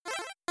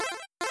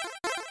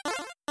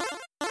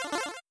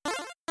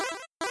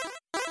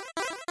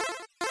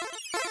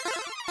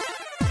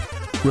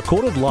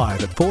Recorded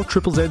live at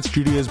 4ZZZ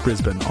Studios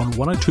Brisbane on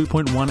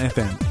 102.1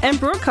 FM. And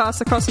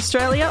broadcast across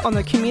Australia on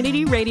the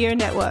Community Radio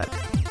Network.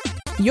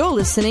 You're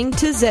listening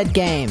to Z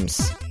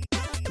Games.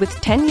 With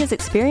 10 years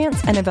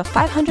experience and over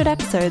 500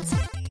 episodes,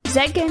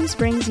 Z Games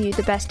brings you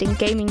the best in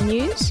gaming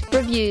news,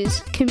 reviews,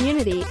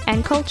 community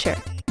and culture.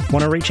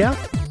 Want to reach out?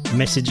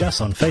 Message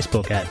us on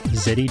Facebook at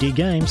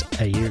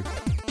ZEDGamesAU.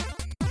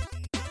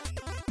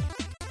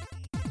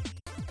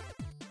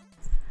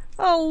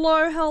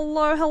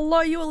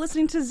 Hello. You are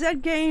listening to Z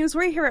Games.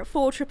 We're here at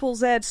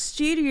 4ZZZ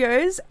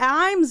Studios.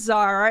 I'm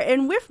Zahra,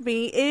 and with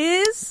me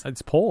is...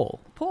 It's Paul.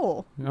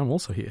 Paul. I'm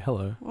also here.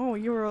 Hello. Oh,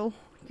 you're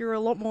a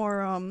lot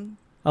more,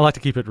 I like to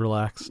keep it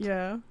relaxed.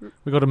 Yeah.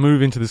 We've got to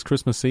move into this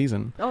Christmas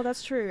season. Oh,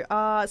 that's true.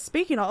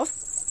 Speaking of...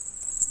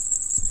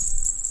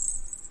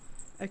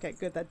 Okay,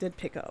 good. That did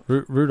pick up.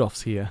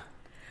 Rudolph's here.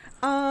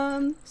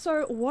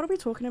 So what are we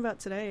talking about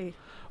today?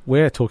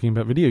 We're talking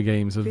about video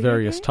games of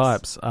various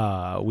types.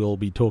 We'll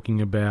be talking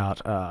about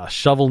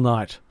Shovel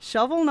Knight,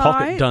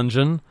 Pocket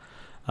Dungeon,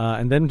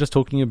 and then just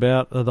talking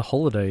about the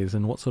holidays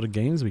and what sort of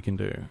games we can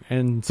do,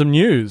 and some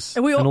news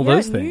and all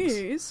those things.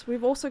 News. We've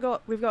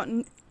got.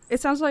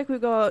 It sounds like we've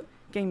got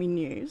gaming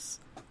news,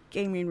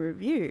 gaming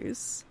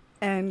reviews,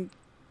 and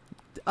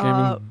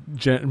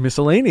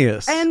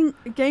miscellaneous and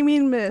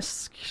gaming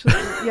misc.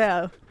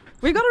 Yeah.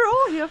 We got it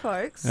all here,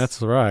 folks.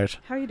 That's right.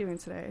 How are you doing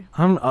today?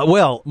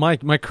 Well,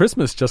 my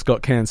Christmas just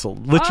got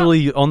cancelled,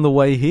 literally on the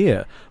way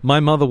here.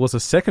 My mother was a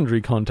secondary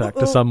contact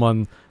to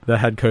someone that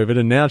had COVID,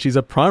 and now she's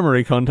a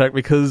primary contact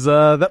because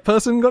that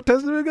person got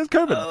tested against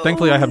COVID.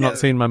 Thankfully, I have not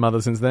seen my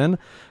mother since then,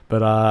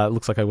 but it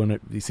looks like I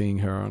won't be seeing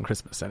her on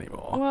Christmas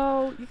anymore.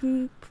 Well, you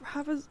can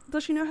have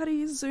Does she know how to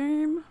use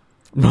Zoom?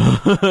 Well,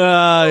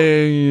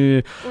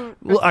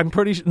 I'm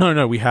pretty sure.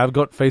 No, we have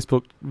got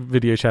Facebook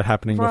video chat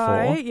happening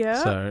before,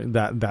 yeah. So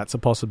that's a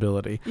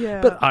possibility.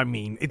 Yeah, but I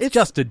mean, it's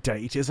just a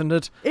date, isn't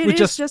it? It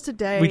is just a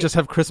date. We just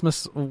have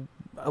Christmas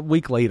a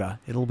week later.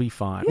 It'll be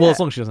fine. Yeah. Well, as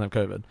long as she doesn't have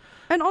COVID.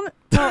 And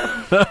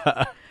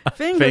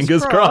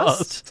fingers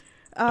crossed.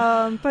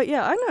 But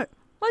yeah, I know.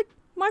 Like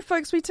my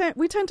folks, we tend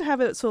to have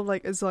it sort of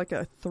like as like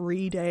a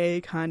 3-day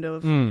kind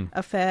of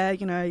affair.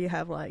 You know, you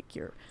have like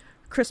your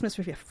Christmas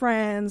with your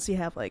friends, you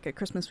have like a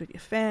Christmas with your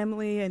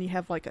family, and you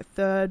have like a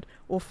third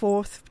or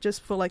fourth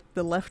just for like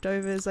the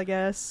leftovers, I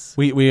guess.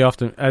 We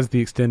often, as the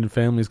extended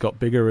families got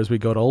bigger as we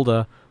got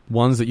older,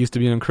 ones that used to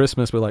be on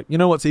Christmas, we're like, you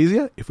know what's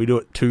easier? If we do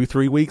it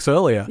 2-3 weeks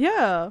earlier.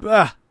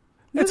 Yeah.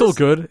 It's all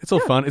good. It's all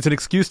fun. It's an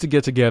excuse to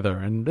get together,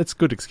 and it's a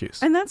good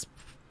excuse. And that's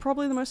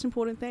probably the most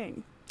important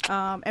thing.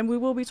 And we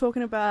will be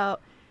talking about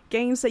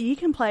games that you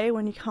can play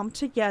when you come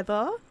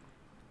together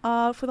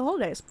for the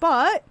holidays.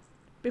 But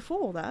before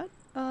all that,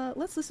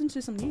 let's listen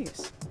to some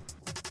news.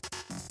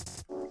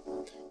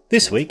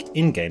 This week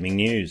in gaming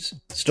news: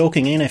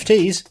 stalking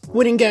NFTs,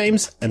 winning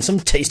games, and some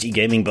tasty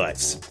gaming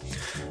bites.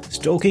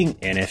 Stalking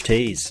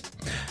NFTs.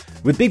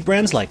 With big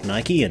brands like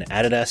Nike and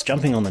Adidas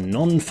jumping on the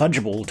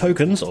non-fungible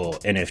tokens, or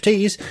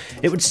NFTs,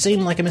 it would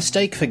seem like a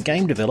mistake for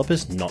game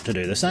developers not to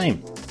do the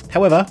same.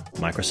 However,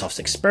 Microsoft's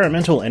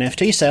experimental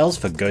NFT sales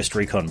for Ghost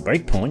Recon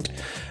Breakpoint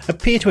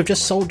appear to have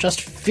just sold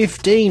just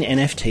 15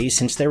 NFTs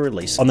since their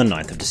release on the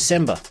 9th of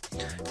December.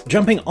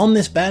 Jumping on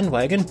this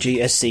bandwagon,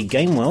 GSC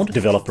Game World,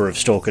 developer of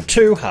Stalker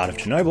 2, Heart of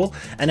Chernobyl,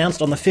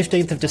 announced on the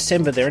 15th of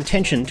December their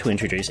intention to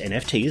introduce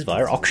NFTs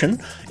via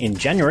auction in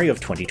January of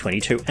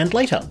 2022 and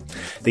later.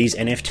 These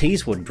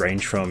NFTs would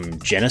range from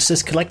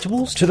Genesis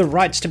collectibles to the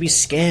rights to be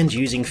scanned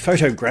using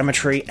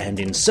photogrammetry and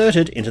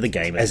inserted into the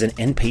game as an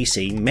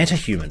NPC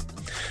metahuman.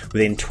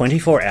 Within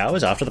 24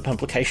 hours after the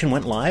publication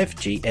went live,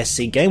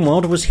 GSC Game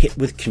World was hit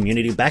with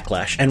community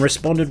backlash and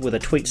responded with a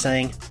tweet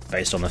saying,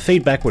 "Based on the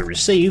feedback we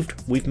received,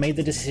 we've made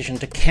the decision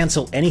to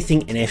cancel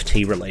anything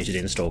NFT related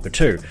in Stalker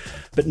 2,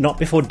 but not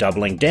before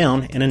doubling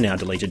down in a now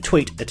deleted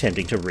tweet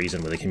attempting to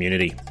reason with the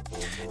community."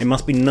 It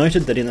must be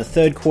noted that in the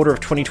third quarter of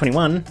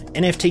 2021,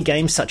 NFT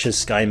games such as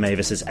Sky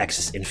Mavis'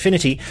 Axis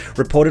Infinity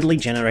reportedly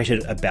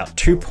generated about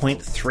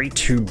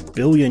 $2.32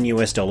 billion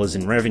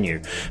in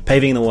revenue,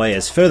 paving the way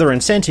as further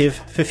incentive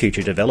for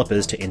future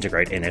developers to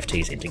integrate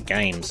NFTs into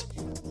games.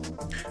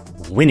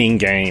 Winning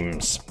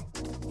games.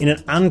 In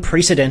an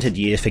unprecedented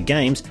year for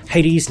games,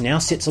 Hades now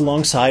sits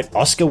alongside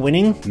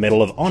Oscar-winning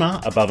Medal of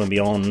Honor Above and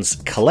Beyond's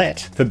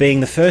Colette for being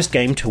the first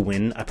game to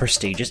win a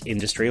prestigious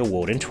industry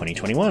award in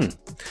 2021.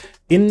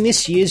 In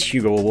this year's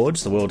Hugo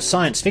Awards, the World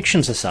Science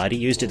Fiction Society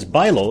used its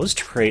bylaws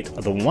to create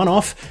the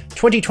one-off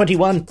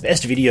 2021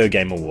 Best Video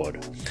Game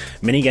Award.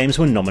 Many games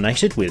were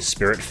nominated, with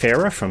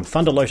Spiritfarer from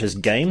Thunder Lotus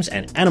Games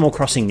and Animal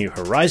Crossing New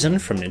Horizon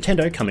from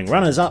Nintendo coming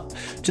runners-up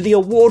to the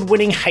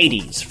award-winning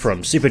Hades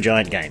from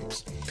Supergiant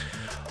Games.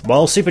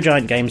 While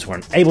Supergiant Games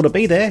weren't able to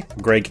be there,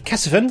 Greg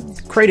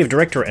Kasavin, creative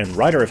director and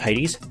writer of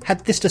Hades,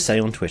 had this to say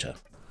on Twitter.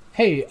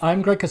 Hey,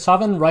 I'm Greg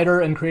Kasavin, writer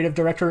and creative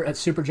director at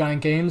Supergiant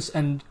Games,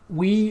 and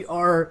we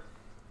are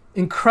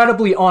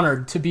incredibly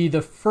honored to be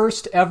the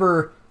first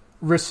ever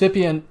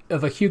recipient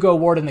of a Hugo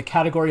Award in the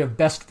category of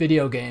Best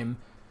Video Game.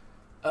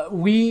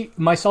 We,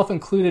 myself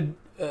included,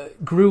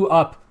 grew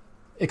up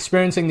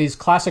experiencing these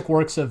classic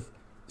works of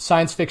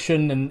science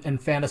fiction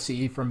and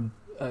fantasy, from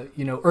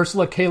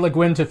Ursula K. Le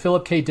Guin to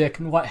Philip K. Dick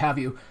and what have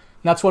you.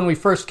 And that's when we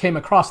first came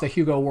across the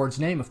Hugo Awards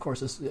name, of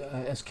course,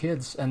 as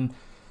kids. And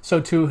so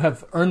to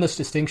have earned this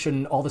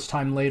distinction all this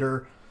time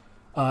later,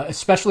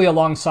 especially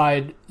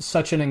alongside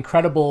such an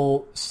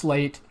incredible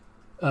slate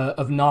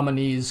of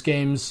nominees,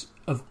 games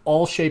of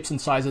all shapes and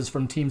sizes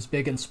from teams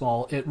big and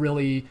small, it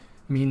really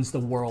means the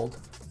world.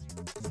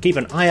 Keep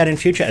an eye out in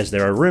future, as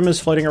there are rumours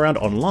floating around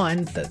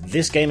online that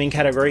this gaming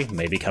category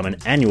may become an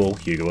annual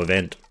Hugo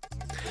event.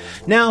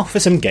 Now for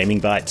some gaming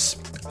bites.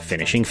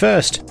 Finishing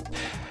first.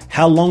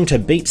 How Long to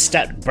Beat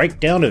stat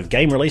breakdown of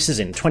game releases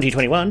in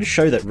 2021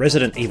 show that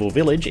Resident Evil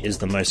Village is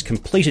the most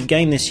completed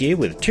game this year,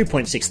 with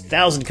 2.6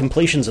 thousand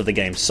completions of the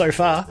game so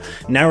far,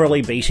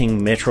 narrowly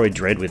beating Metroid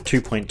Dread with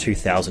 2.2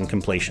 thousand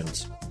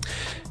completions.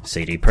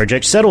 CD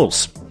Projekt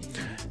settles.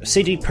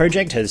 CD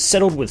Projekt has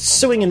settled with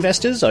suing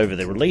investors over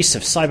the release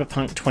of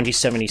Cyberpunk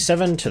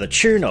 2077 to the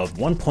tune of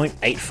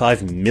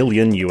 $1.85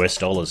 million.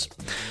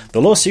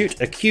 The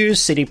lawsuit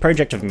accused CD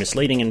Projekt of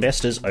misleading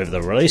investors over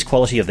the release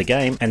quality of the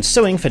game and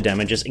suing for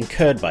damages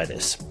incurred by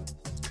this.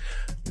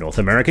 North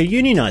America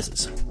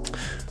unionizes.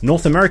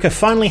 North America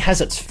finally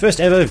has its first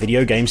ever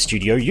video game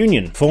studio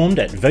union, formed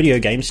at Video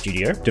Game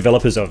Studio,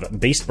 developers of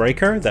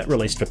Beastbreaker, that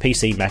released for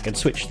PC, Mac and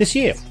Switch this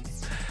year.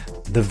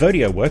 The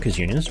Vodio Workers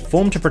Unions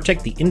formed to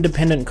protect the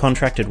independent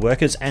contracted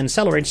workers and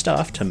salaried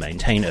staff to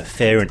maintain a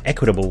fair and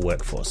equitable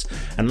workforce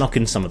and lock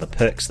in some of the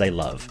perks they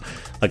love,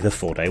 like the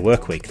 4-day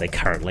workweek they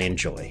currently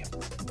enjoy.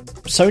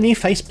 Sony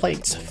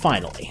faceplates,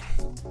 finally.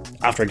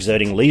 After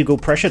exerting legal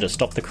pressure to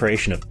stop the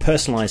creation of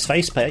personalised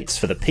faceplates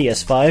for the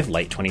PS5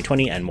 late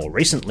 2020 and more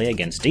recently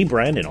against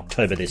dbrand in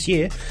October this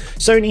year,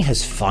 Sony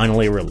has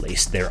finally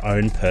released their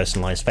own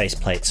personalised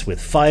faceplates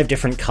with 5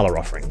 different colour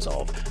offerings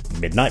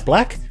of Midnight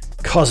Black,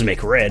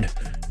 Cosmic Red,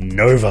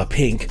 Nova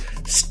Pink,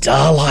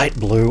 Starlight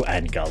Blue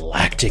and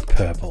Galactic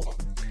Purple.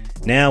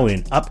 Now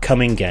in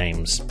upcoming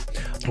games.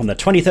 On the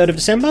 23rd of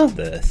December,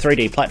 the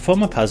 3D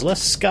platformer puzzler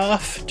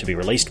Scarf, to be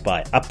released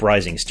by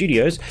Uprising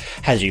Studios,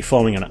 has you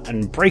forming an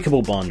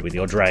unbreakable bond with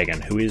your dragon,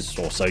 who is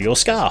also your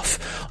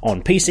scarf,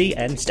 on PC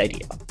and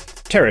Stadia.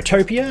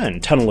 Terratopia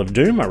and Tunnel of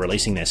Doom are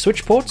releasing their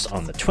Switch ports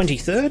on the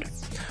 23rd.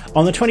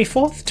 On the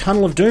 24th,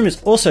 Tunnel of Doom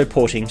is also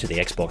porting to the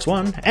Xbox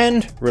One,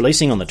 and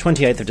releasing on the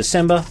 28th of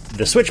December,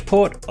 the Switch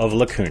port of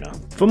Lacuna.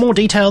 For more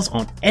details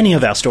on any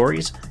of our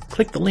stories,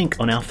 click the link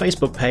on our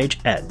Facebook page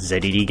at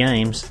ZED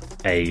Games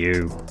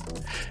AU.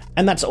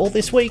 And that's all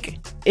this week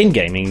in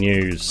gaming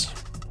news.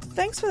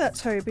 Thanks for that,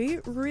 Toby.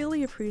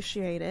 Really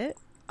appreciate it.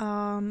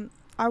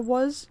 I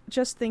was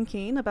just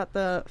thinking about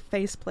the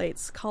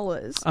faceplates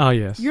colours. Oh,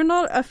 yes. You're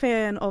not a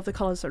fan of the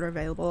colours that are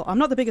available. I'm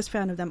not the biggest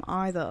fan of them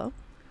either.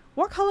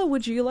 What colour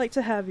would you like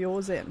to have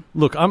yours in?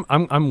 Look,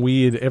 I'm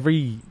weird.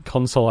 Every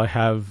console I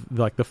have,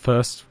 like the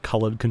first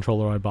coloured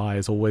controller I buy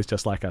is always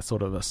just like a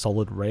sort of a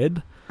solid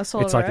red. A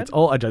solid it's like red? It's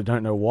all I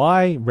don't know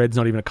why. Red's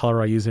not even a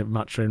colour I use it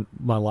much in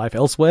my life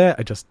elsewhere.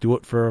 I just do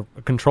it for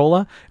a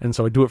controller, and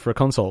so I do it for a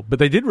console. But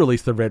they did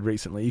release the red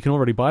recently. You can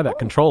already buy that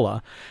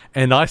controller,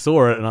 and I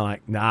saw it and I'm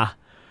like, nah,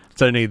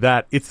 don't need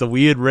that. It's the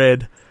weird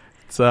red.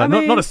 It's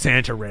not a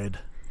Santa red.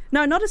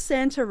 No, not a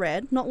Santa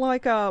red. Not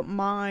like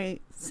my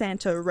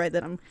Santa red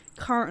that I'm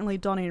currently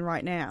donning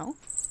right now.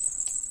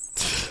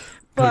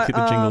 Gotta keep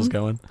the jingles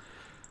going.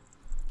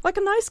 Like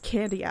a nice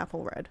candy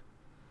apple red.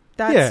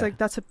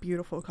 That's a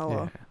beautiful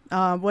colour.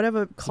 Yeah.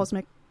 Whatever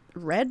cosmic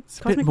red. It's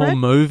cosmic a bit more red?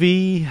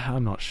 mauvey.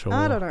 I'm not sure.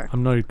 I don't know.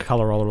 I'm no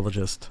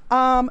colourologist.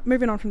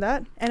 Moving on from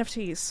that,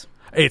 NFTs.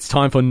 It's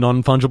time for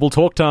non-fungible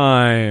talk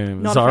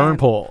time. Zahra and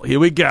Paul,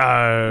 here we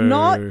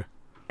go.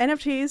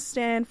 NFTs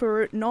stand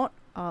for not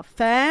a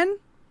fan.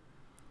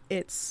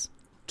 It's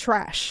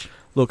trash.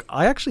 Look,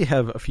 I actually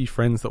have a few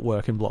friends that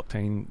work in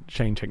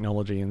blockchain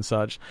technology and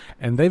such,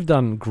 and they've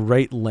done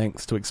great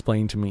lengths to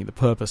explain to me the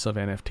purpose of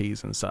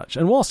NFTs and such.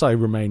 And whilst I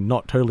remain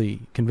not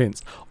totally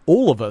convinced,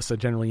 all of us are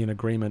generally in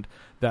agreement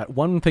that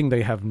one thing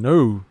they have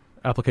no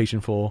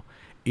application for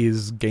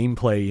is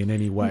gameplay in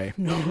any way.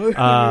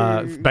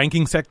 No.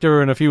 Banking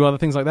sector and a few other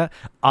things like that.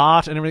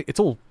 Art and everything. It's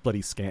all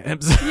bloody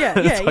scams.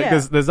 Yeah.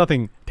 There's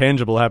nothing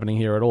tangible happening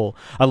here at all.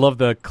 I love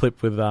the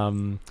clip with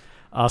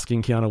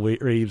asking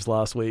Keanu Reeves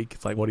last week.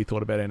 It's like what he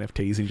thought about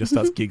NFTs. He just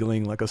starts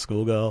giggling like a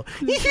schoolgirl.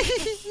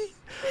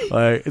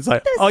 It's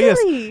like, they're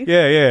silly.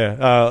 Yes,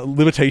 yeah.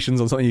 Limitations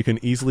on something you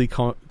can easily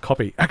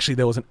copy. Actually,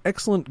 there was an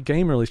excellent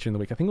game released during the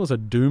week. I think it was a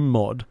Doom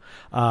mod,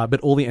 but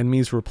all the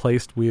enemies were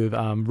replaced with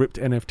ripped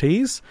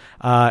NFTs.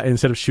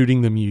 Instead of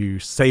shooting them, you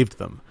saved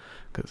them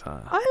because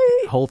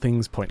the whole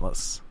thing's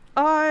pointless.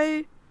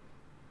 I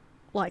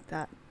like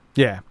that.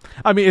 Yeah,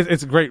 I mean,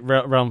 it's a great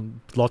realm.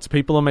 Lots of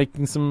people are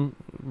making some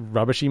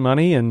rubbishy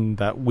money, and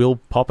that will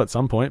pop at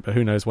some point, but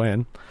who knows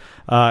when.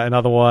 And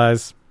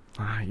otherwise,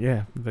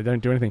 they don't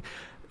do anything.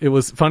 It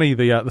was funny,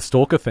 the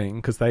Stalker thing,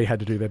 because they had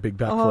to do their big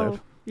backflip.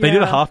 They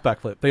did a half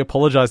backflip. They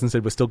apologized and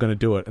said, we're still going to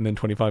do it, and then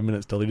 25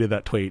 minutes deleted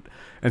that tweet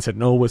and said,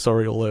 no, we're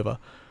sorry, all over.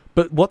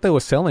 But what they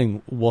were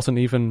selling wasn't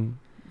even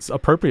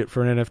appropriate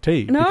for an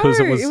NFT. No, because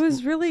it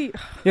was really...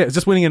 Yeah, it's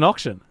just winning an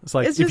auction. It's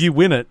like, if you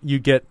win it, you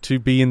get to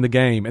be in the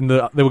game. And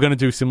they were going to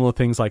do similar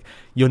things, like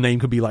your name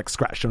could be like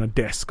scratched on a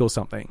desk or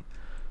something.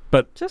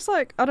 But just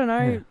like, I don't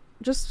know,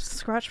 just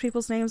scratch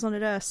people's names on a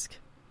desk.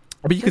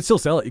 But you could still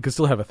sell it. You could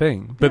still have a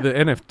thing. But the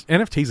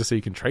NFTs are so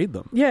you can trade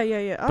them.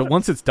 Yeah. But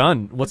once it's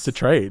done, what's the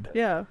trade?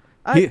 Yeah.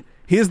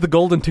 Here's the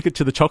golden ticket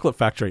to the chocolate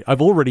factory.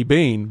 I've already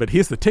been, but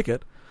here's the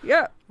ticket.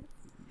 Yeah.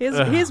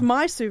 Here's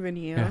my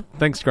souvenir. Yeah.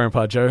 Thanks,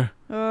 Grandpa Joe.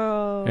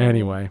 Oh.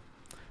 Anyway.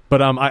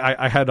 But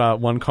I had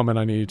one comment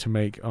I needed to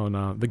make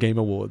on the Game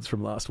Awards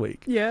from last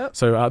week. Yeah.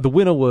 So the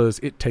winner was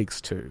It Takes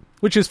Two,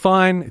 which is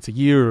fine. It's a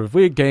year of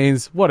weird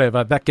games,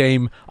 whatever. That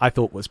game I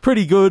thought was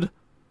pretty good.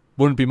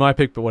 Wouldn't be my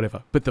pick, but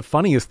whatever. But the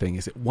funniest thing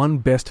is it won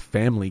Best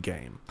Family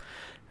Game.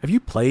 Have you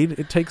played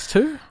It Takes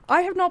Two?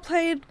 I have not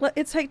played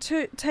It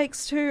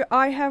Takes Two.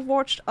 I have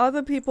watched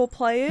other people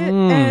play it.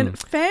 And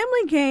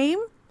Family Game,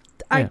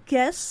 I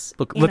guess...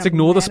 Look, let's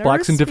ignore the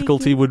spikes in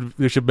difficulty.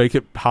 We should make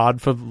it hard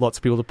for lots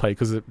of people to play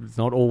because it's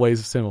not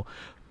always simple.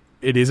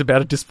 It is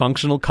about a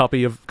dysfunctional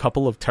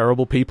couple of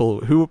terrible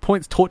people who at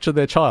points torture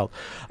their child.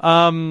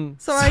 So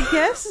I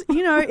guess,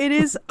 it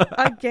is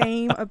a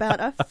game about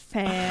a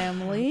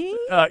family.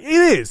 It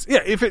is.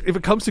 Yeah, if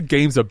it comes to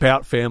games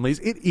about families,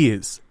 it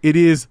is. It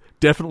is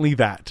definitely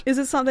that. Is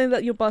it something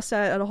that you'll bust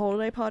out at a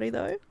holiday party,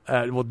 though?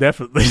 Well,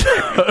 definitely.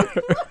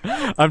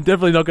 I'm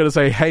definitely not going to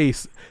say, hey,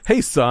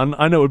 son,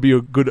 I know it would be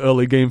a good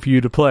early game for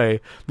you to play.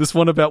 This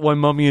one about why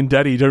mummy and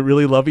daddy don't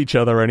really love each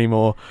other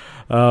anymore.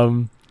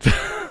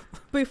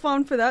 Be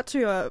fun for that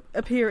to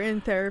appear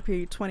in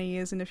therapy 20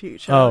 years in the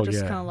future.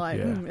 Just kind of like,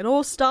 it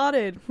all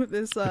started with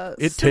this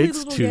It silly Takes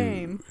little Two.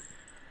 game.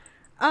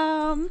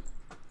 I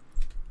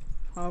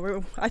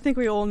think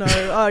we all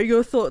know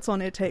your thoughts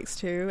on It Takes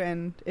Two,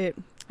 and it...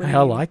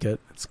 I like it.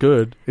 It's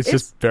good. It's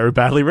just very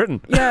badly written.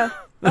 Yeah.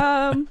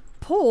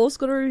 Paul's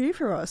got a review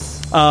for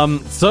us.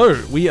 So,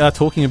 we are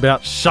talking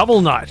about Shovel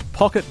Knight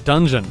Pocket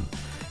Dungeon.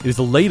 It is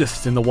the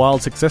latest in the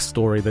wild success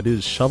story that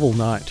is Shovel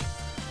Knight.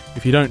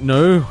 If you don't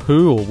know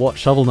who or what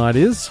Shovel Knight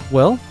is,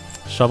 well,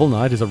 Shovel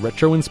Knight is a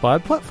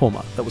retro-inspired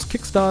platformer that was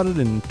kickstarted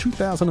in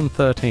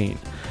 2013.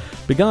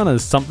 Begun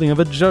as something of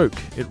a joke,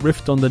 it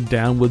riffed on the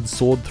downward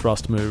sword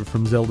thrust move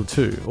from Zelda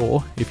 2,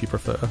 or, if you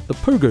prefer, the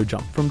pogo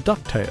jump from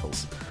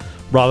DuckTales.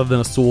 Rather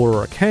than a sword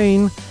or a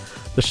cane,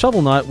 the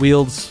Shovel Knight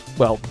wields,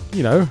 a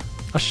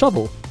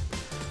shovel.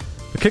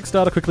 The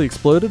Kickstarter quickly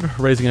exploded,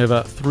 raising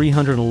over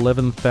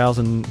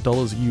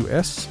 $311,000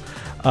 US,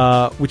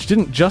 which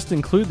didn't just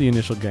include the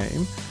initial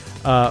game,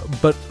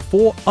 but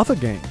 4 other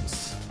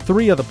games.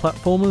 3 other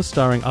platformers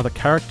starring other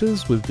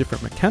characters with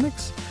different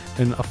mechanics,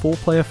 and a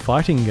 4-player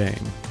fighting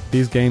game.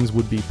 These games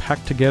would be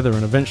packed together,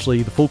 and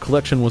eventually the full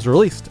collection was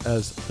released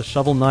as the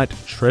Shovel Knight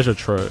Treasure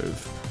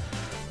Trove.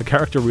 The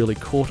character really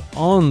caught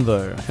on,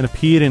 though, and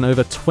appeared in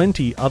over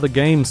 20 other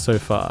games so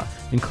far,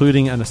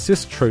 including an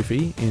assist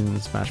trophy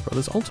in Smash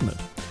Bros. Ultimate.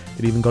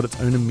 It even got its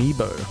own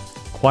amiibo.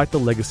 Quite the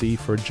legacy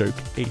for a joke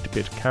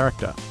 8-bit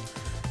character.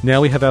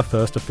 Now we have our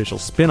first official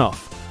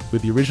spin-off,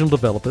 with the original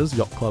developers,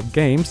 Yacht Club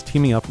Games,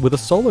 teaming up with a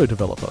solo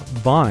developer,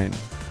 Vine.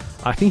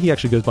 I think he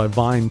actually goes by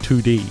Vine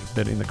 2D,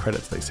 but in the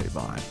credits they say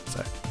Vine,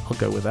 so I'll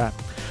go with that.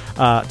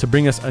 To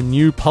bring us a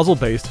new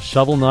puzzle-based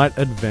Shovel Knight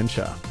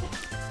adventure.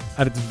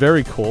 At its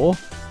very core,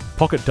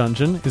 Pocket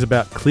Dungeon is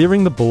about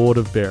clearing the board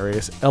of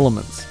various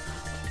elements.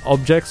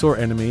 Objects or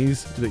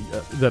enemies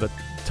that are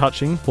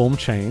touching form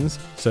chains,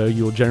 so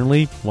you'll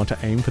generally want to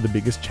aim for the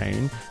biggest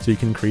chain so you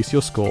can increase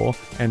your score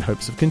and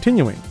hopes of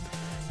continuing.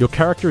 Your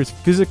character is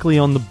physically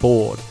on the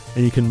board,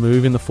 and you can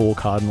move in the 4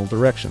 cardinal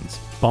directions.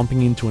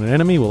 Bumping into an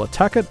enemy will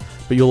attack it,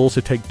 but you'll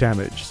also take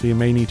damage, so you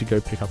may need to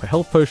go pick up a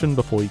health potion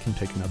before you can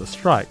take another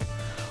strike.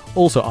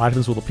 Also,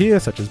 items will appear,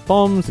 such as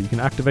bombs, that you can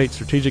activate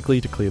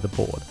strategically to clear the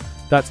board.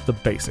 That's the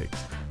basics.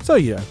 So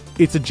yeah,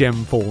 it's a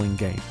gem falling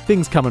game.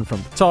 Things coming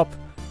from the top,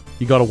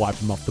 you gotta wipe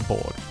them off the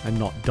board and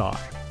not die.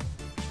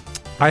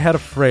 I had a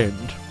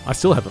friend, I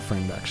still have a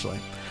friend actually.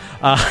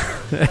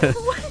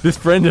 This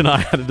friend and I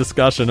had a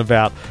discussion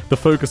about the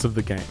focus of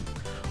the game.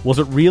 Was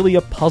it really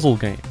a puzzle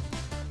game?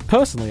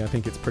 Personally, I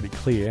think it's pretty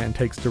clear and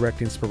takes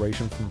direct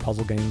inspiration from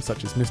puzzle games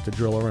such as Mr.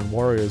 Driller and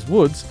Warriors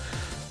Woods,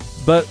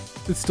 but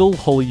it's still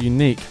wholly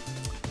unique.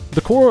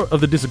 The core of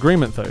the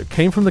disagreement, though,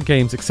 came from the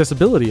game's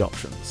accessibility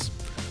options.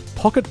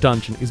 Pocket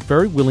Dungeon is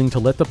very willing to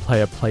let the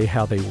player play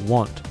how they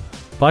want.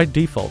 By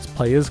default,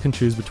 players can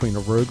choose between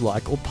a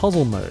roguelike or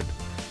puzzle mode.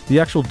 The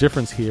actual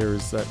difference here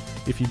is that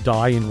if you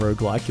die in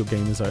roguelike, your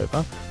game is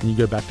over, and you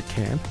go back to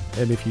camp,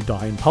 and if you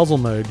die in puzzle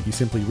mode, you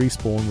simply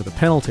respawn with a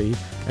penalty,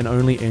 and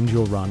only end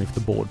your run if the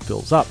board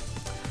fills up.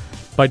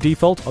 By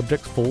default,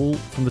 objects fall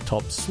from the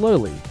top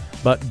slowly,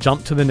 but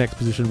jump to the next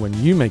position when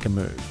you make a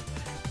move.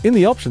 In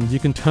the options, you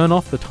can turn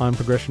off the time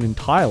progression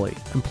entirely,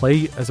 and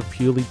play as a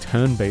purely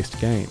turn-based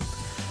game.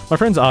 My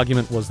friend's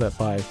argument was that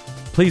by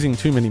pleasing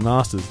too many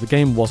masters, the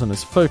game wasn't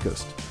as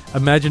focused.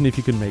 Imagine if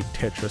you could make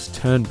Tetris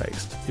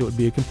turn-based. It would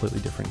be a completely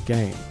different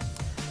game.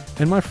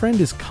 And my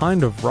friend is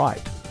kind of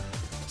right.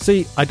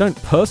 See, I don't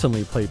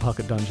personally play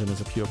Pocket Dungeon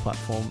as a pure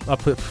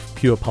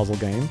pure puzzle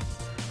game.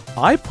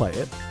 I play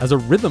it as a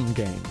rhythm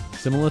game,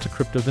 similar to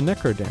Crypt of the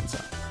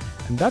Necrodancer.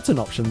 And that's an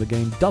option the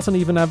game doesn't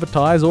even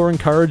advertise or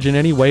encourage in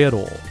any way at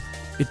all.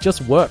 It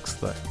just works,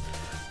 though.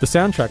 The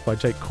soundtrack by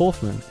Jake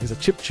Kaufman is a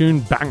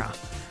chiptune banger,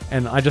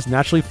 and I just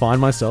naturally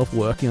find myself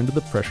working under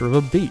the pressure of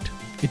a beat.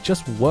 It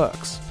just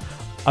works.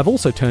 I've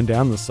also turned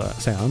down the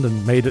sound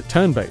and made it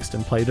turn-based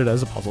and played it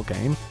as a puzzle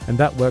game, and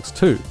that works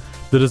too.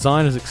 The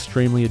design is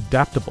extremely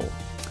adaptable.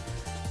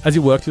 As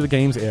you work through the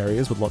game's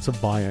areas with lots of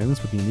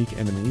biomes with unique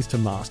enemies to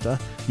master,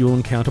 you will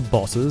encounter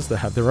bosses that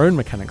have their own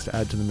mechanics to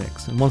add to the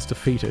mix, and once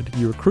defeated,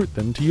 you recruit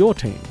them to your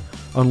team.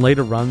 On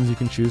later runs, you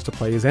can choose to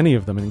play as any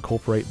of them and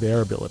incorporate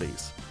their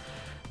abilities.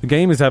 The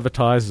game is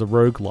advertised as a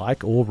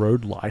roguelike or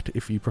roguelite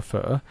if you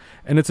prefer,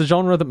 and it's a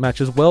genre that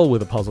matches well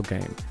with a puzzle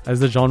game, as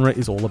the genre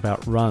is all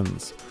about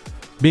runs.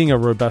 Being a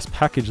robust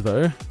package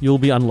though, you'll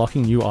be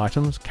unlocking new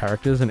items,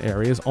 characters and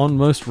areas on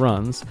most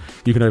runs.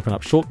 You can open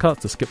up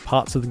shortcuts to skip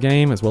parts of the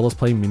game, as well as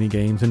play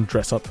mini-games and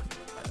dress up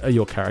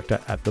your character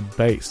at the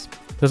base.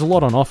 There's a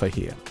lot on offer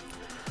here.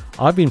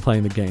 I've been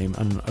playing the game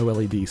on an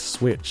OLED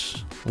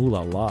Switch. Ooh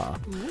la la.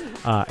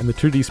 And the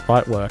 2D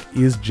sprite work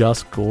is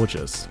just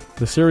gorgeous.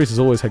 The series has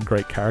always had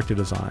great character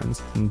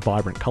designs and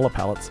vibrant colour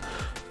palettes,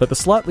 but the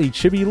slightly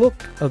chibi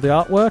look of the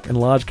artwork and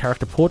large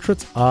character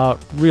portraits are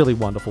really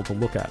wonderful to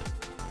look at.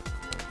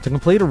 To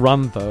complete a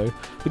run, though,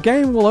 the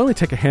game will only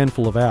take a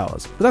handful of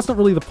hours, but that's not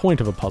really the point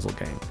of a puzzle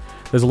game.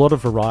 There's a lot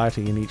of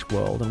variety in each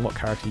world and what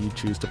character you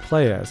choose to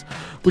play as,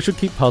 which should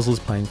keep puzzlers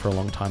playing for a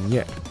long time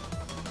yet.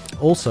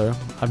 Also,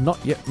 I've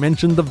not yet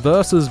mentioned the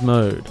Versus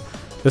mode.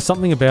 There's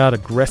something about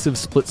aggressive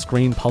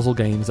split-screen puzzle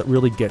games that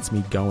really gets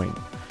me going.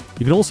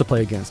 You can also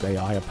play against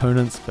AI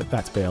opponents, but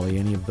that's barely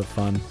any of the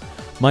fun.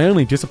 My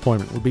only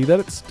disappointment would be that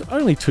it's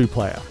only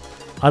 2-player.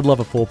 I'd love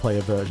a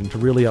 4-player version to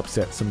really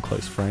upset some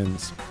close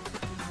friends.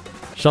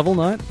 Shovel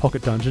Knight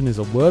Pocket Dungeon is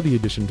a worthy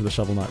addition to the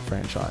Shovel Knight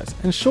franchise,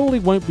 and surely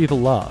won't be the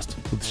last,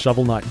 with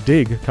Shovel Knight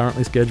Dig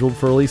currently scheduled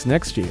for release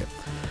next year.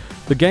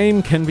 The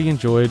game can be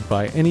enjoyed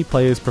by any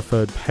player's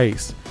preferred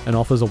pace, and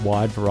offers a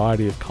wide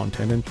variety of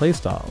content and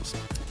playstyles.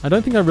 I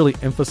don't think I really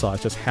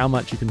emphasised just how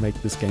much you can make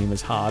this game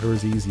as hard or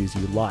as easy as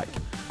you like.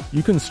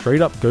 You can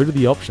straight up go to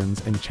the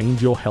options and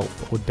change your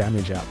health or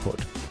damage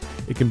output.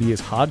 It can be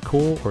as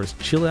hardcore or as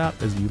chill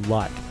out as you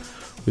like.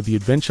 With the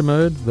adventure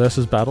mode,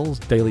 versus battles,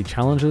 daily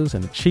challenges,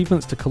 and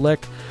achievements to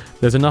collect,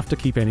 there's enough to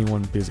keep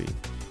anyone busy.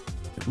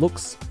 It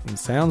looks and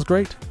sounds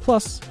great,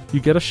 plus you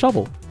get a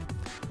shovel.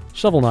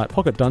 Shovel Knight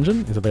Pocket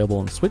Dungeon is available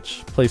on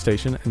Switch,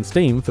 PlayStation, and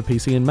Steam for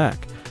PC and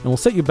Mac, and will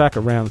set you back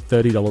around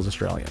 $30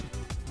 Australian.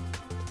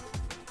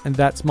 And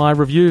that's my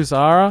review,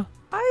 Zahra.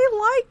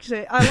 I liked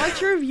it. I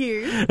liked your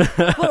review,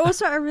 but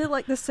also I really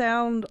like the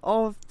sound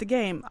of the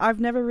game. I've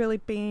never really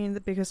been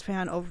the biggest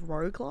fan of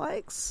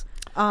roguelikes.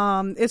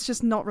 It's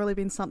just not really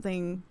been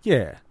something.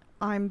 Yeah,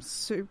 I'm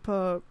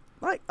super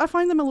I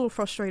find them a little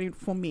frustrating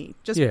for me,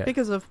 just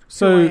because of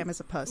who I am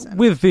as a person.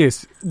 With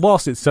this,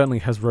 whilst it certainly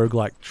has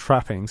roguelike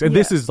trappings, and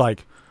this is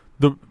like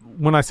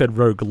when I said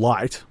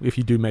roguelite, if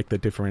you do make the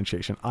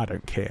differentiation, I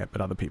don't care,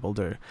 but other people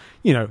do.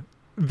 You know,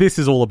 this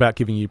is all about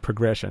giving you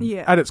progression.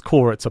 Yeah. At its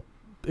core, it's a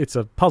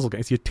puzzle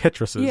game. It's your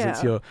Tetrises. Yeah.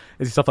 It's your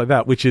stuff like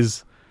that, which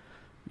is.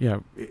 You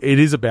know, it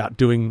is about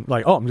doing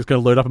like, I'm just going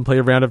to load up and play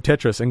a round of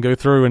Tetris and go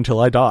through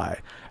until I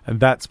die, and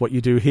that's what you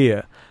do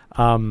here.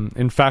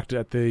 In fact,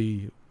 at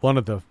one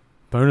of the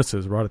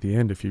bonuses right at the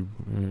end, if you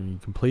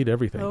complete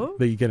everything,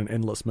 that you get an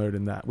endless mode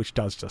in that, which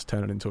does just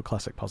turn it into a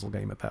classic puzzle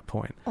game at that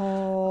point.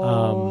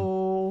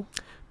 But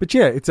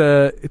yeah, it's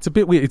a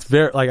bit weird. It's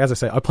very as I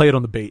say, I play it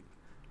on the beat.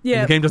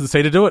 Yeah, and the game doesn't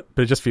say to do it,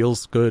 but it just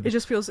feels good.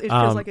 It feels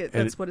like it.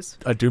 That's what it's.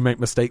 I do make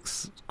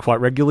mistakes quite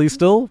regularly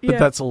still, but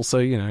that's also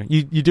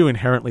you do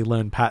inherently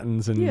learn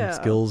patterns and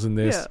skills in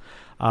this.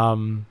 Yeah.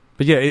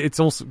 But yeah, it's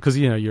also because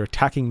you're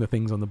attacking the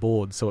things on the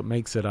board, so it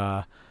makes it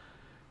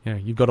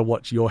you've got to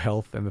watch your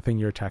health and the thing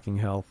you're attacking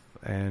health,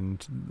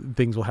 and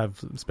things will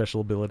have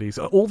special abilities.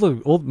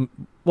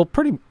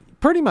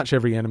 Pretty much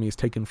every enemy is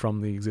taken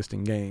from the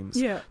existing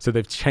games. Yeah. So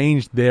they've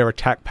changed their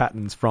attack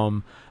patterns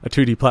from a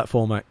 2D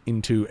platformer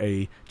into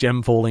a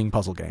gem-falling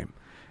puzzle game.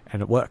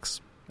 And it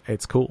works.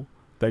 It's cool.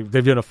 They've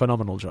done a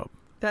phenomenal job.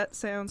 That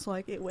sounds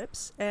like it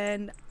whips.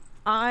 And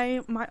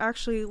I might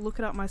actually look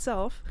it up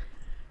myself,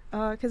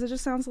 because it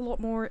just sounds a lot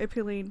more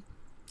appealing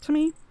to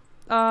me.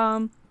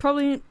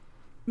 Probably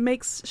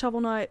makes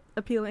Shovel Knight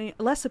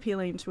less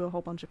appealing to a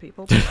whole bunch of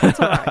people, but that's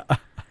alright.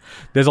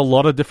 There's a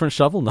lot of different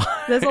Shovel Knights.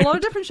 There's a lot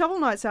of different Shovel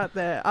Knights out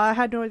there. I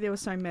had no idea there were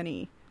so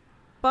many.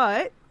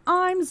 But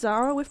I'm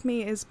Zahra, with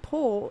me is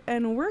Paul,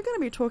 and we're going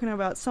to be talking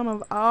about some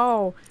of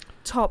our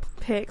top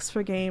picks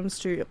for games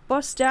to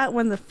bust out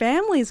when the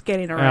family's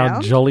getting around.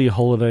 Our jolly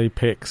holiday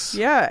picks.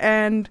 Yeah,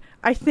 and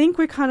I think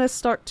we're kind of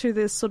stuck to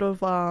this sort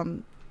of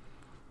an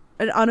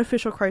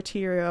unofficial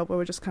criteria where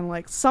we're just kind of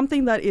like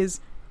something that is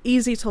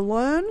easy to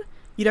learn,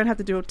 you don't have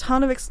to do a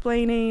ton of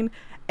explaining,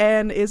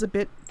 and is a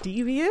bit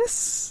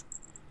devious.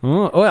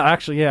 Oh, well,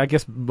 actually, yeah, I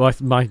guess my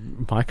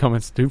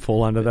comments do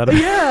fall under that.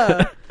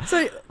 Yeah.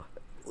 So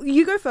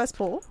You go first,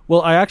 Paul.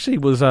 Well, I actually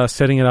was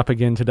setting it up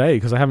again today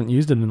because I haven't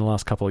used it in the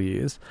last couple of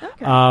years.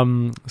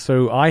 Okay.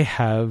 So I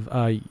have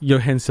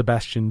Johann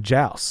Sebastian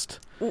Joust.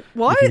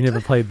 What? If you've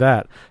never played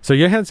that. So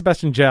Johann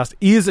Sebastian Joust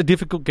is a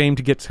difficult game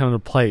to get to kind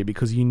of play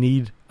because you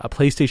need a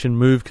PlayStation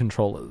Move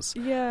controllers.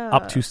 Yeah.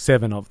 Up to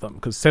 7 of them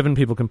because 7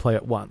 people can play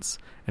at once.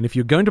 And if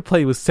you're going to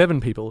play with 7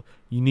 people,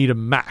 you need a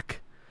Mac.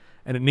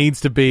 And it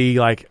needs to be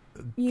like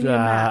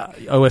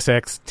OS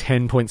X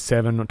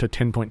 10.7 to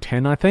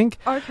 10.10, I think.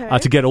 Okay.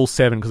 To get all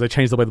 7 because they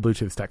changed the way the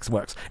Bluetooth stacks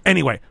works.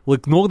 Anyway, we'll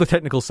ignore the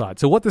technical side.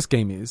 So what this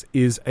game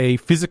is a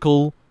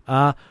physical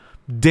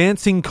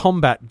dancing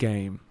combat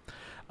game.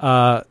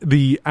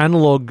 The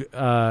analog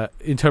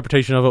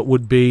interpretation of it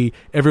would be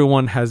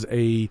everyone has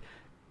a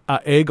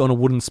egg on a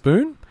wooden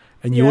spoon,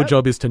 and your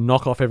job is to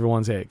knock off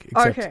everyone's egg.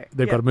 Except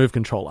they've got a move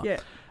controller.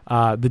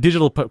 Yeah. The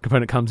digital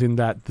component comes in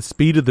that the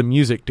speed of the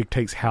music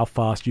dictates how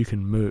fast you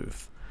can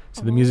move.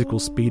 So the music will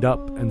speed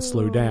up and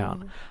slow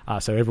down.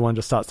 So everyone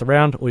just starts the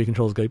round, all your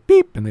controllers go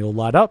beep, and they all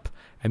light up,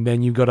 and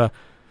then you've got to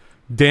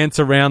dance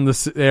around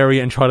this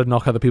area and try to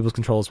knock other people's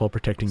controls while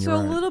protecting your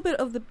own. So a little bit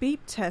of the beep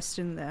test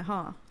in there,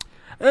 huh?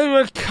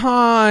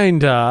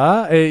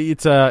 Kinda.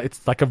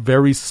 It's like a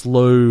very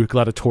slow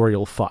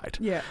gladiatorial fight.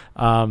 Yeah.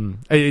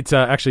 It's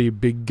actually a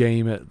big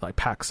game at like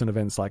PAX and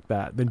events like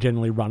that. They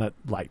generally run it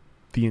like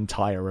the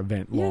entire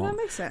event long. Yeah, that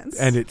makes sense.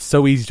 And it's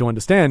so easy to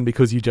understand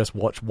because you just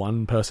watch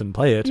one person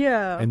play it.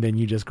 Yeah. And then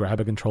you just grab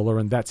a controller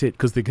and that's it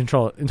because the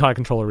entire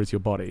controller is your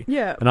body.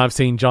 Yeah. And I've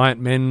seen giant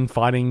men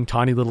fighting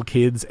tiny little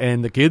kids,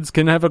 and the kids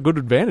can have a good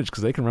advantage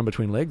because they can run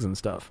between legs and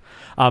stuff.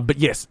 But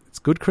yes, it's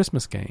a good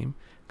Christmas game.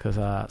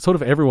 Because sort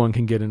of everyone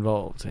can get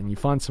involved, and you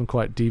find some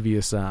quite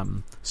devious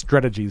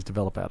strategies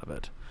develop out of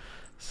it.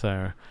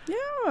 So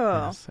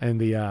yes. And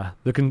the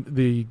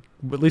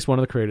at least one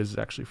of the creators is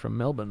actually from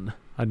Melbourne.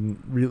 I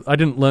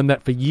didn't learn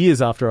that for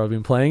years after I've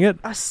been playing it.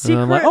 A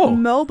secret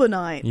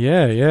Melbourneite.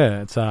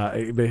 Yeah. It's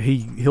but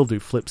he'll do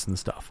flips and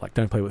stuff. Like,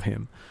 don't play with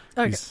him.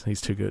 Okay.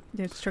 He's too good.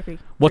 Yeah, it's tricky.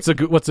 What's a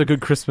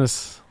good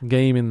Christmas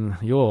game in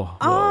your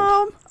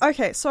world?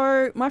 Okay,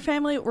 so my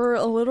family we're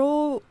a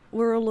little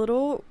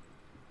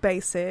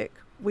basic.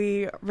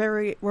 We're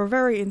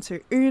very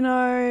into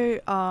Uno.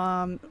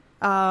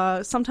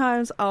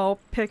 Sometimes I'll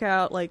pick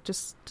out I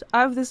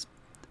have this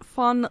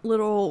fun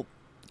little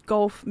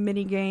golf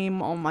mini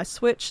game on my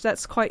Switch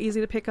that's quite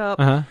easy to pick up.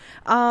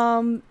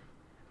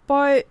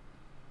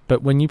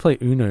 But when you play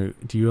Uno,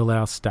 do you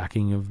allow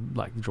stacking of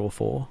like draw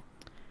 4?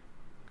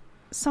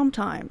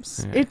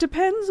 Sometimes. Yeah. It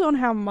depends on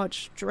how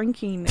much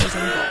drinking is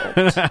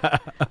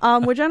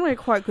involved. We're generally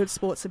quite good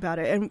sports about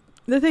it, and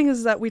the thing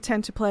is that we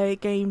tend to play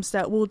games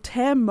that will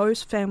tear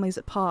most families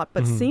apart,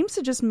 but seems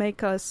to just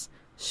make us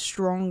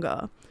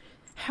stronger.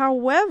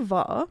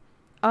 However,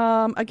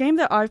 a game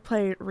that I've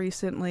played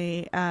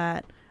recently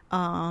at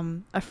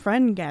a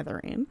friend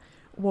gathering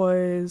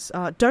was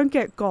Don't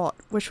Get Got,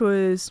 which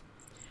is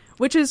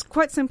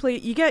quite simply,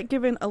 you get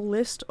given a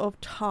list of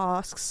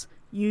tasks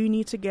you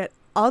need to get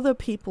other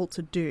people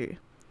to do.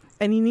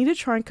 And you need to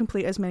try and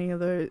complete as many of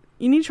those.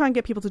 You need to try and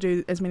get people to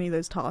do as many of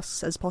those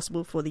tasks as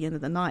possible for the end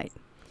of the night.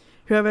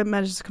 Whoever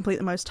manages to complete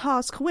the most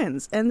tasks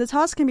wins. And the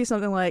task can be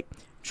something like,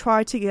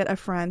 try to get a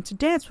friend to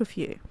dance with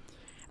you.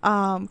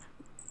 All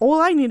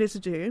I needed to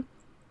do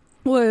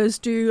was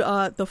do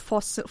the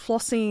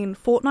flossing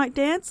Fortnite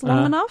dance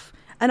long enough.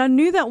 And I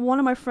knew that one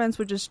of my friends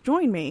would just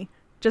join me,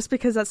 just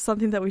because that's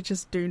something that we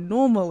just do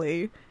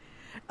normally.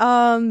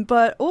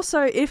 But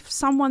also, if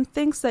someone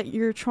thinks that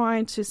you're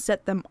trying to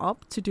set them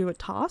up to do a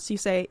task, you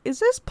say, is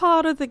this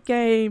part of the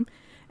game?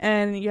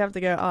 And you have to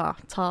go,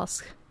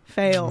 task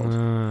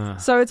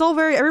failed. So it's all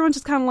everyone's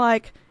just kind of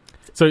like...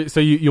 So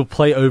you'll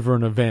play over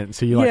an event.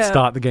 So you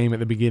start the game at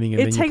the beginning and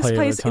then you play over time.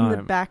 It takes place in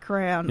the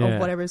background of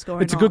whatever's going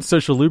on. It's a good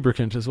social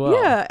lubricant as well.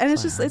 Yeah, and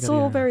it's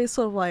all very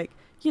sort of like,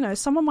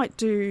 someone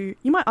you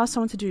might ask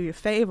someone to do you a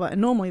favor,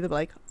 and normally they'll be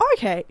like,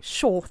 okay,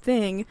 sure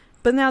thing.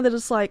 But now they're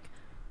just like,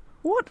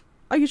 what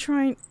are you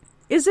trying?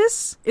 Is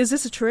this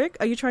a trick?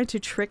 Are you trying to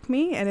trick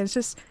me? And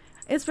it's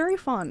very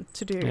fun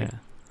to do. Yeah.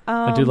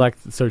 I do like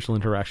the social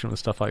interaction with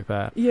stuff like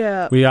that.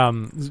 Yeah. We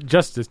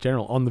just as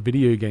general on the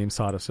video game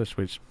side of such,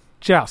 which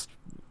just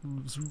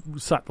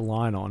set the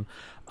line on.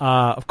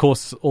 Of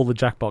course, all the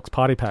Jackbox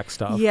Party Pack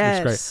stuff. Yes.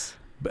 Is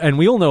great. And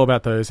we all know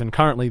about those, and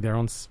currently they're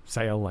on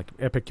sale. Like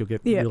Epic, you'll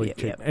get really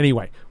cheap. Yeah.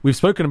 Anyway, we've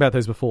spoken about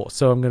those before,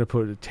 so I'm going to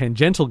put a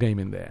tangential game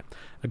in there.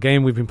 A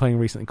game we've been playing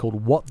recently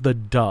called What the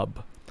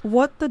Dub.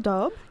 What the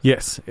Dub?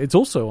 Yes, it's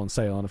also on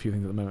sale on a few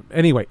things at the moment.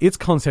 Anyway, its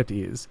concept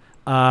is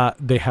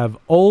they have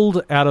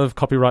old, out of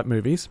copyright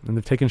movies, and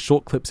they've taken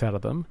short clips out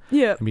of them.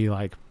 Yeah. And be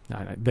like,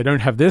 no, they don't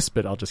have this,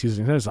 but I'll just use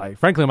it. It's like,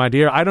 frankly, my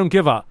dear, I don't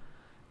give a...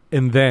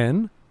 And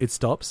then it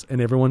stops,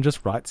 and everyone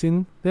just writes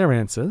in their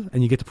answers,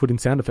 and you get to put in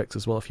sound effects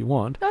as well if you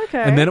want.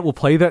 Okay. And then it will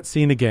play that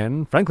scene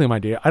again. Frankly, my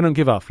dear, I don't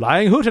give a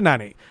flying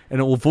hootenanny.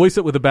 And it will voice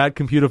it with a bad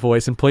computer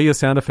voice and play your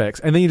sound effects,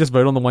 and then you just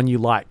vote on the one you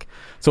like.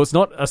 So it's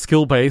not a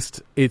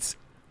skill-based, it's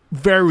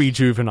very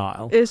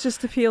juvenile. It's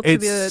just appeal to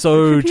it's the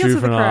so appeal juvenile.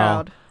 To the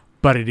crowd.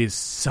 But it is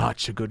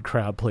such a good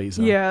crowd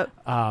pleaser. Yeah.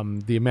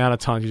 The amount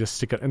of times you just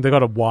stick it, and they've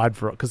got a wide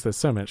for it because there's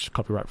so much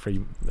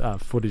copyright-free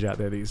footage out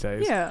there these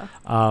days. Yeah.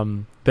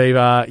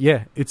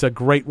 It's a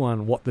great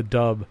one. What the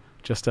dub?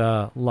 Just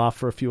laugh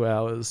for a few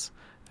hours,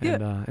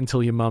 and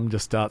until your mum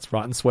just starts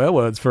writing swear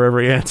words for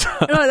every answer.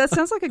 No, that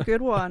sounds like a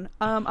good one.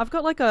 I've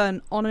got like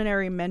an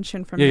honorary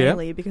mention from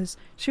Haley because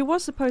she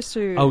was supposed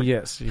to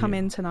come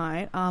in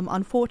tonight.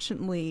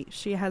 Unfortunately,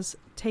 she has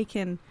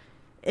taken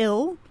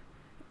ill.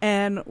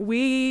 And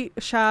we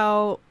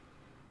shall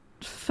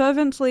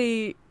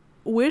fervently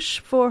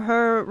wish for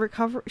her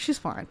recovery. She's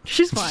fine.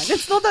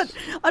 It's not that...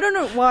 I don't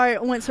know why I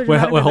went so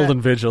dramatic. We're holding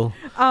vigil.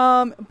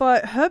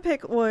 But her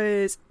pick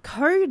was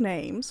code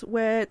names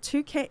where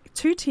two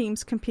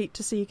teams compete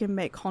to see who can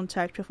make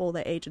contact with all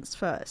their agents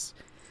first.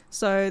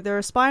 So there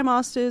are spy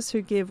masters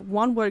who give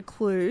one-word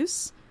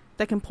clues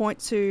that can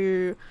point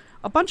to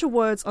a bunch of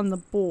words on the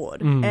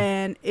board.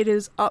 And it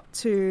is up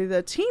to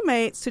the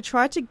teammates to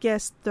try to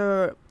guess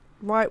the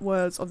right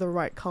words of the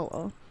right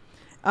color,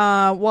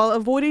 while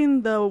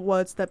avoiding the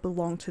words that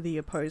belong to the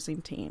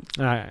opposing team.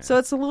 So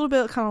it's a little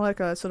bit kind of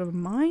like a sort of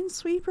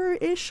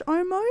Minesweeper-ish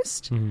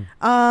almost.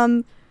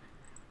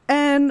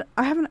 And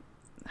I've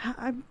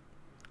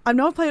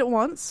not played it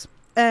once,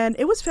 and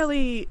it was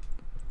fairly,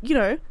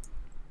 it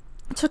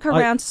took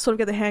around to sort of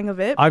get the hang of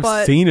it.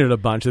 I've seen it a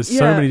bunch. There's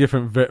so many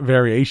different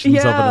variations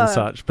of it and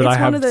such, but I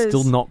have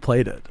still not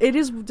played it. It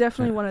is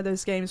definitely one of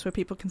those games where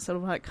people can sort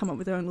of like come up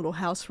with their own little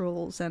house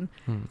rules, and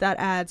that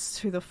adds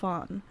to the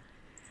fun.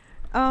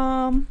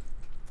 So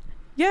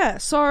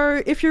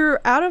if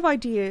you're out of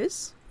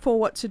ideas for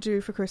what to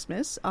do for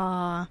Christmas,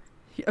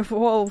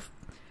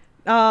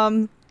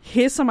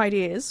 here's some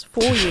ideas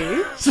for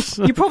you.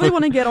 You probably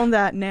want to get on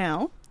that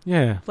now.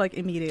 Yeah. Like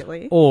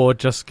immediately. Or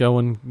just go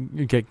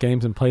and get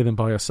games and play them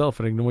by yourself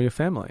and ignore your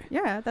family.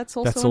 Yeah, that's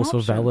also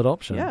a valid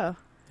option. Yeah.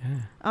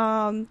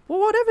 Well,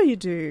 whatever you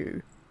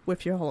do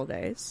with your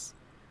holidays.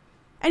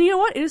 And you know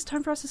what? It is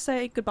time for us to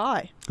say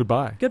goodbye.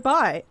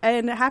 Goodbye.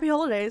 And happy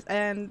holidays.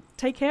 And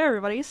take care,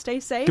 everybody. Stay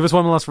safe. Give us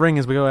one last ring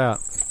as we go out.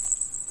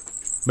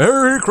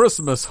 Merry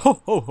Christmas.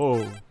 Ho, ho,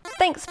 ho.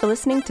 Thanks for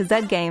listening to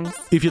Zed Games.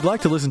 If you'd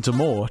like to listen to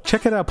more,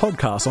 check out our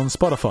podcast on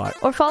Spotify.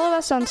 Or follow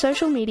us on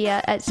social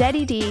media at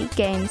ZED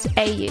Games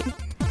AU.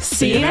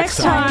 See you next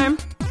time.